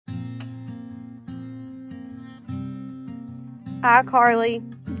I, Carly,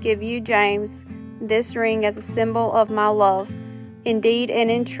 give you, James, this ring as a symbol of my love, in deed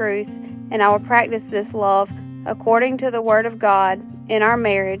and in truth, and I will practice this love according to the word of God in our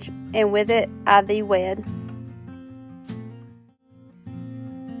marriage, and with it I thee wed.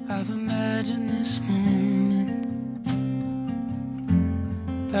 I've imagined this moment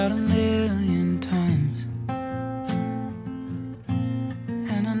about 1,000,000 times,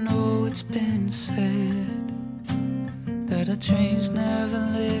 and I know it's been said that our dreams never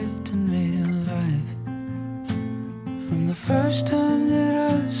lived in real life. From the first time that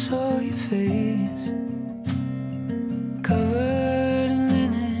I saw your face, covered in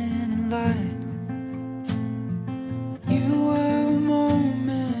linen and light, you were a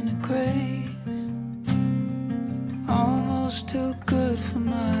moment of grace, almost too good for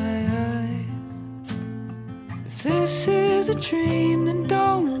my eyes. If this is a dream, then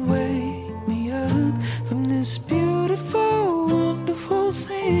don't wake me up from this beautiful, wonderful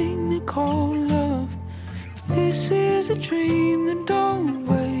thing they call love. If this is a dream, then don't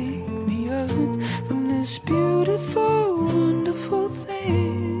wake me up from this beautiful, wonderful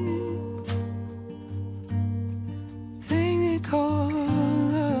thing they call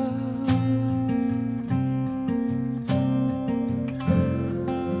love.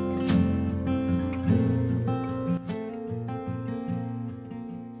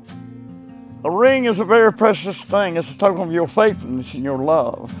 A ring is a very precious thing. It's a token of your faithfulness and your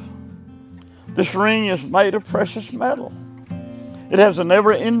love. This ring is made of precious metal. It has a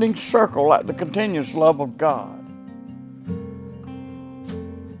never-ending circle like the continuous love of God.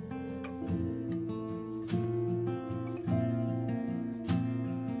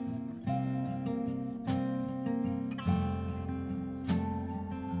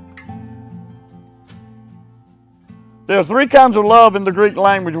 There are three kinds of love in the Greek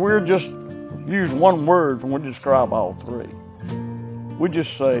language. We're just use one word when we describe all three. We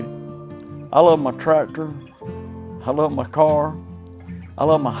just say, I love my tractor, I love my car, I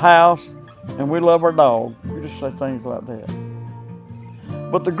love my house, and we love our dog. We just say things like that.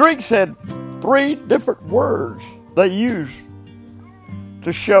 But the Greeks had three different words they used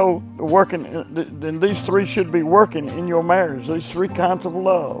to show the working, and these three should be working in your marriage, these three kinds of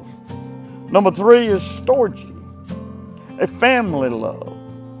love. Number three is storge, a family love.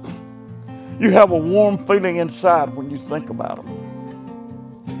 You have a warm feeling inside when you think about them.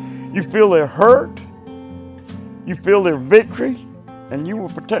 You feel their hurt, you feel their victory, and you will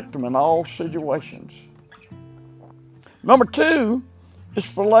protect them in all situations. Number two is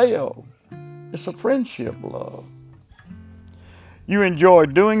phileo. It's a friendship love. You enjoy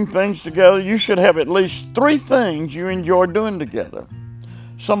doing things together. You should have at least three things you enjoy doing together.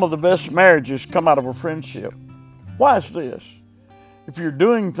 Some of the best marriages come out of a friendship. Why is this? If you're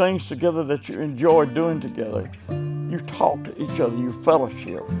doing things together that you enjoy doing together, you talk to each other, you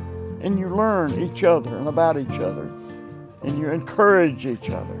fellowship, and you learn each other and about each other, and you encourage each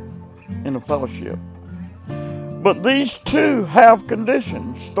other in a fellowship. But these two have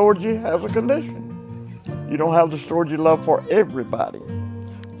conditions. Storge has a condition. You don't have the storge love for everybody.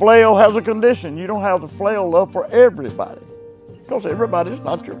 Phileo has a condition. You don't have the phileo love for everybody, because everybody's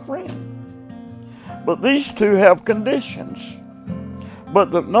not your friend. But these two have conditions.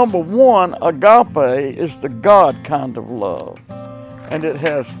 But the number one, agape, is the God kind of love, and it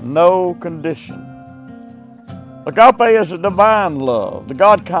has no condition. Agape is a divine love, the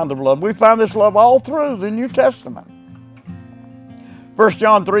God kind of love. We find this love all through the New Testament. 1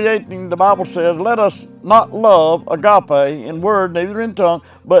 John 3:18, the Bible says, let us not love agape in word, neither in tongue,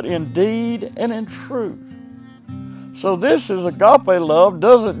 but in deed and in truth. So this is agape love,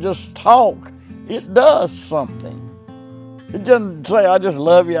 doesn't just talk, it does something. It doesn't say, I just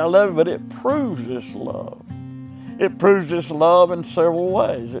love you, but it proves this love. It proves this love in several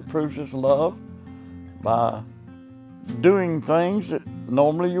ways. It proves this love by doing things that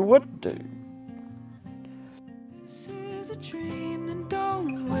normally you wouldn't do. This is a dream, then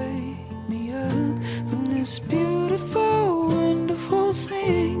don't wake me up from this beautiful, wonderful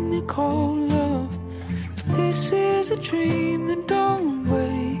thing they call love. If this is a dream, then don't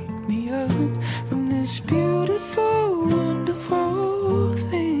wake me up from this beautiful, wonderful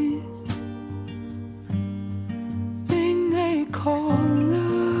thing they call love.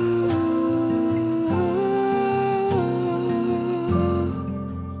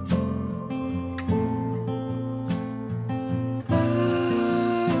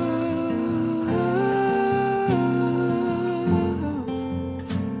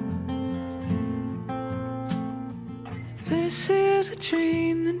 This is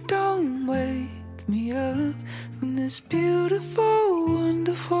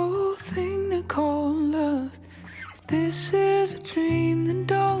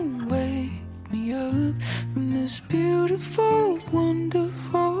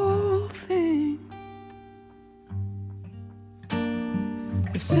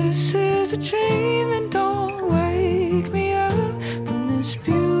If this is a dream, then don't wake me up from this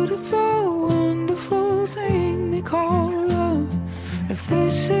beautiful, wonderful thing they call love. If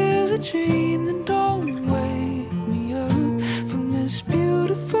this is a dream, then don't wake me up from this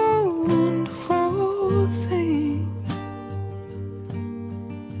beautiful, wonderful thing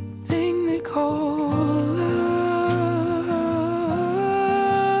they call love.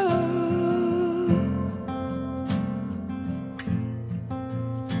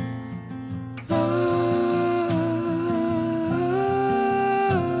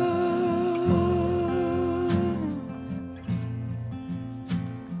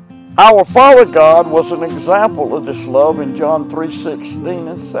 Our Father God was an example of this love in John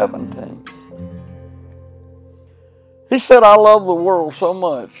 3:16 and 17. He said, I love the world so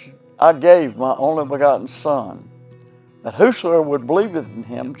much, I gave my only begotten Son, that whosoever would believeth in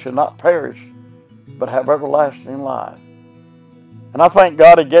him should not perish, but have everlasting life. And I thank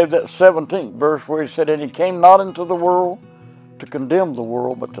God he gave that 17th verse where he said, and he came not into the world to condemn the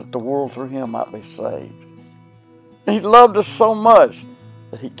world, but that the world through him might be saved. And he loved us so much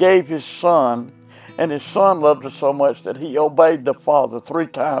that he gave his Son, and his Son loved us so much that he obeyed the Father 3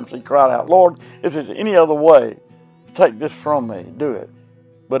 times. He cried out, Lord, if there's any other way, take this from me, do it.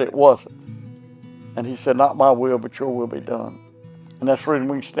 But it wasn't. And he said, not my will, but your will be done. And that's the reason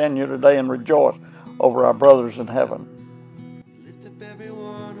we can stand here today and rejoice over our brothers in heaven. Lift up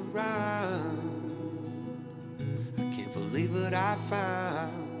everyone around. I can't believe what I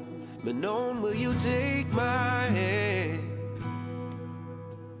found. But knowing, will you take my hand?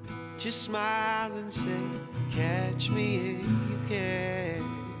 Just smile and say, catch me if you can.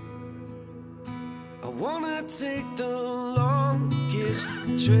 I wanna take the longest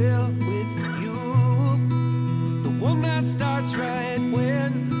trail with you, the one that starts right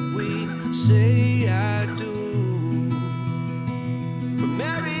when we say I do. From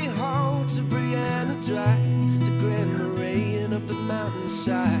Mary Hall to Brianna Drive to Grand Marais and up the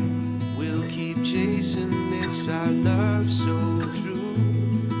mountainside, we'll keep chasing this, our love so true.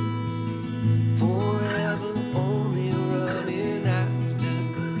 Forever only running after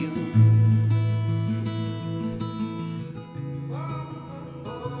you.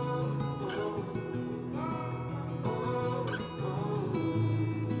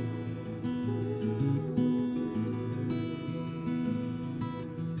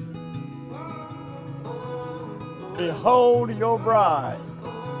 Behold your bride.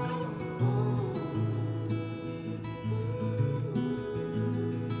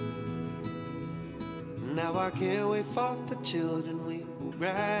 Now I can't wait for the children we will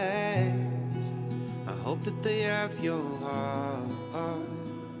raise. I hope that they have your heart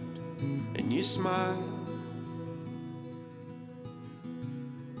and you smile.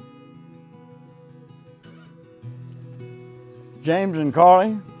 James and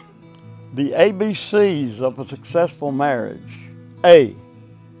Carly, the ABCs of a successful marriage. A,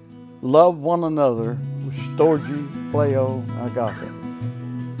 love one another with storge, pleo, agape.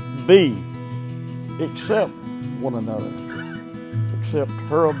 B, accept one another. Accept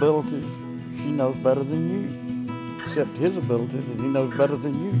her abilities, she knows better than you. Accept his abilities, and he knows better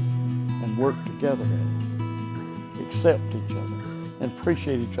than you. And work together at it. Accept each other and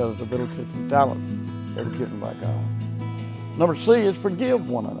appreciate each other's abilities and talents that are given by God. Number C is forgive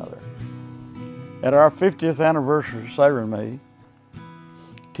one another. At our 50th anniversary of Sarah and me,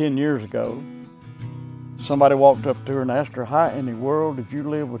 10 years ago, somebody walked up to her and asked her, how in the world did you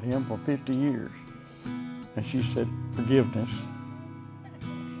live with him for 50 years? And she said, forgiveness.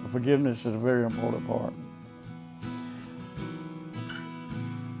 Forgiveness is a very important part.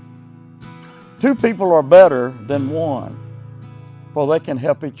 2 people are better than one, for they can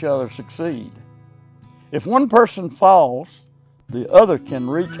help each other succeed. If one person falls, the other can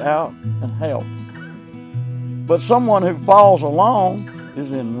reach out and help. But someone who falls alone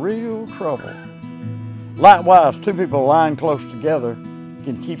is in real trouble. Likewise, 2 people lying close together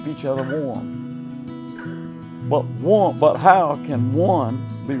can keep each other warm. But how can one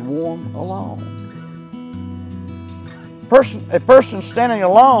be warm alone? A person standing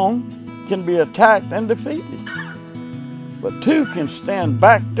alone can be attacked and defeated. But 2 can stand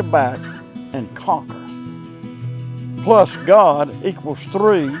back to back and conquer. Plus God equals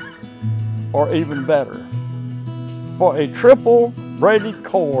 3 or even better. For a triple braided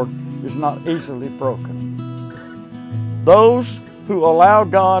cord is not easily broken. Those who allow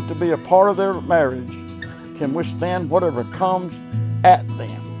God to be a part of their marriage can withstand whatever comes at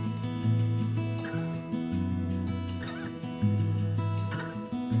them.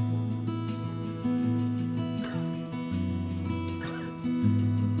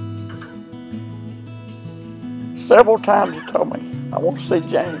 Several times he told me, I want to see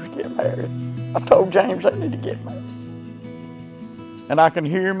James get married. I told James they need to get married. And I can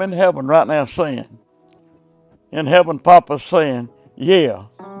hear him in heaven right now saying, in heaven, Papa's saying, yeah,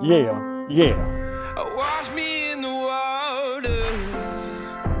 yeah, yeah. Wash me in the water,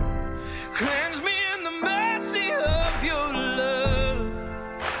 cleanse me in the mercy of your love.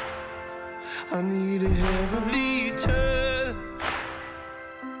 I need a heavenly touch,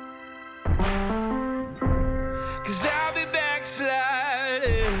 'cause I'll be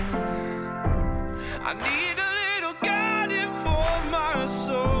backsliding. I need a little guiding for my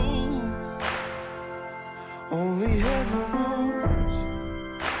soul. Only heaven knows,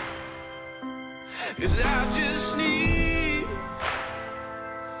 'cause I just need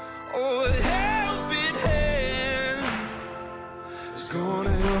a helping hand. It's gonna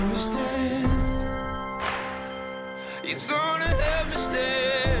help me stand. It's gonna help me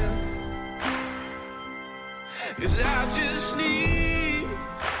stand. 'Cause I just need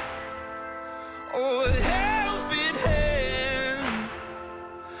a helping hand.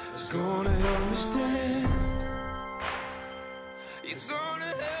 It's gonna help me stand. It's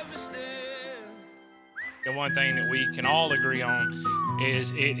gonna help me stand. The one thing that we can all agree on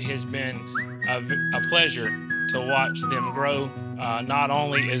is it has been a pleasure to watch them grow, not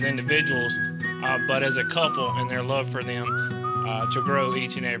only as individuals, but as a couple, and their love for them to grow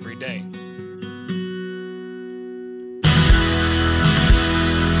each and every day.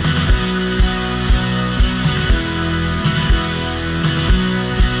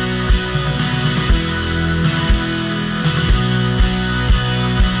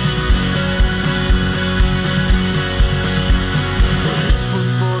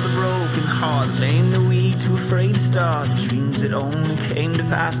 Lame, the weak, too afraid to start the dreams that only came to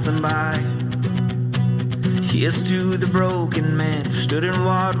pass them by. Here's to the broken man who stood and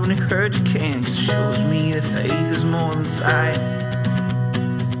walked when he heard you can't. 'Cause it shows me that faith is more than sight.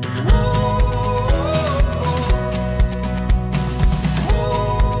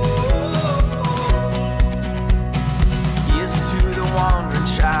 Here's to the wandering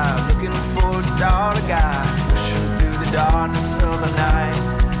child looking for a star to guide, pushing through the darkness of the night.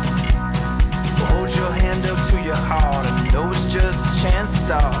 Hold your hand up to your heart. I know it's just a chance to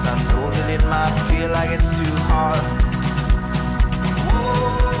start. I know that it might feel like it's too hard.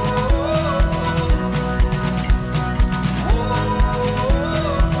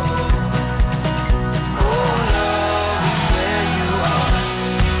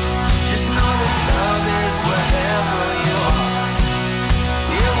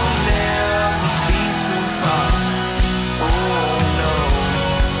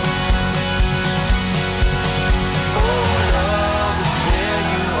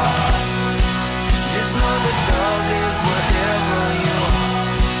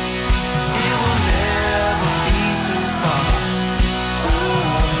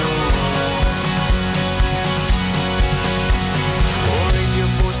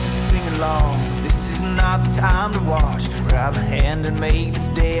 Time to watch, grab a hand and make this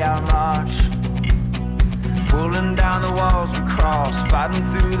day our march. Pulling down the walls we cross, fighting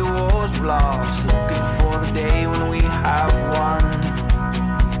through the wars we lost, looking for the day when we have won.